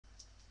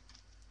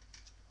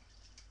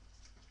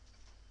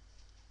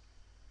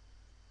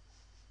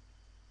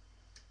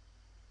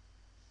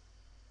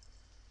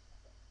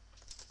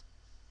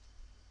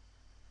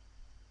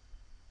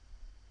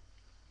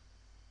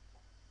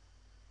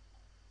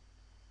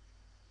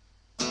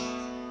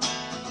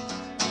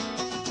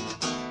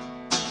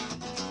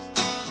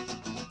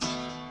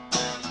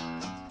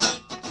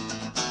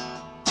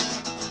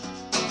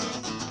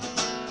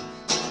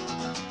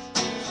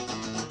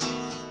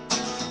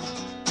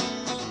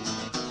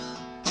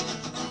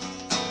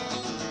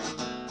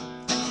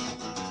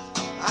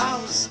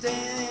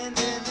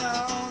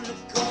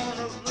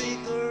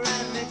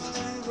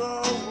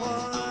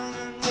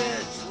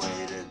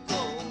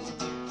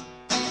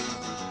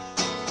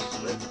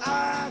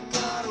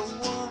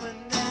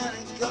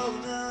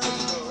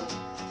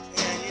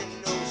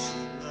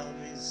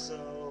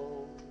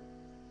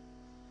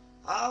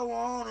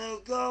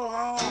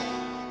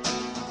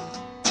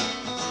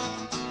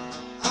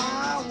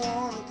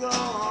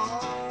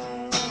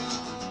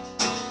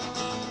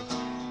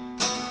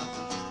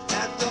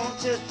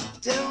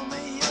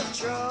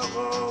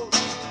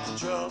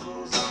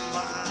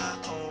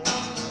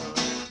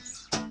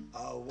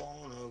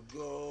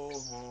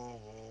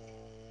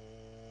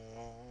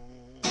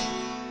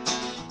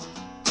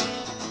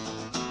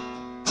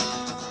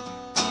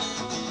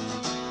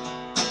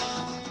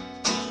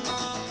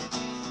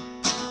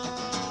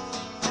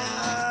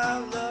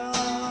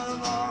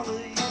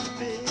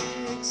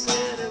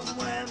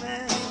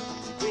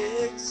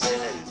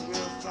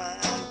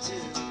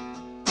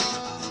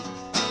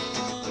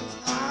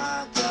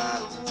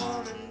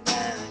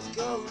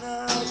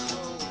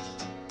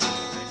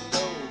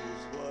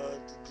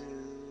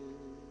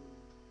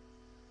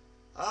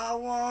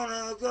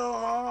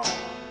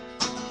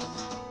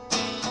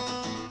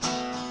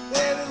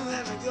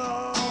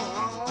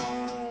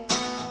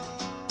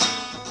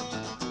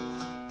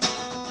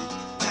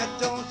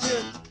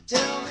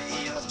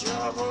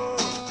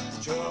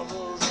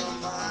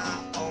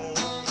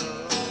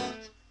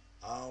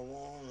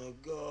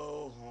wanna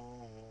go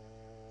home.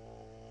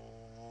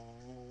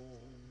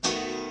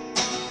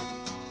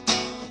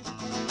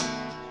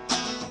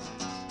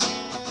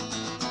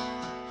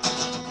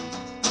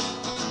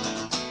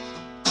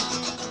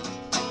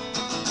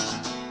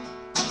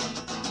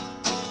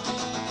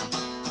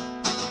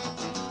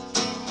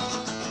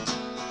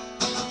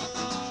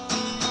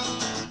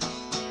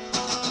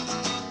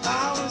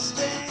 I was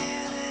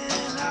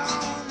standing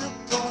on the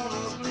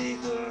corner of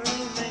Bleeker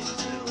and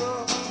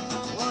Macdougal,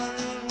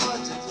 wondering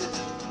what to do.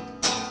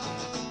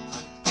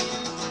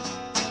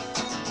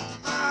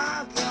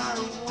 I got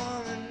a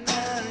woman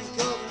down in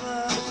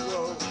Coconut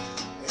Grove,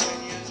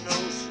 and you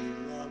know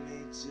she loved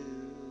me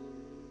too.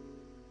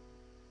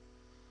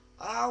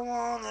 I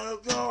wanna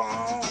go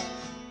home,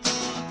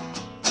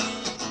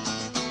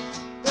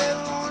 baby,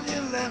 won't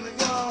you let me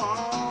go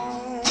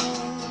home?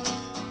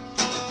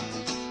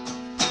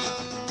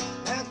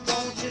 And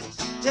don't you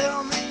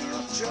tell me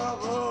your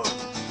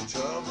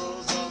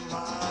troubles are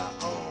my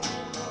own.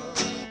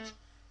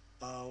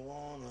 I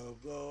wanna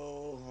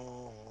go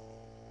home.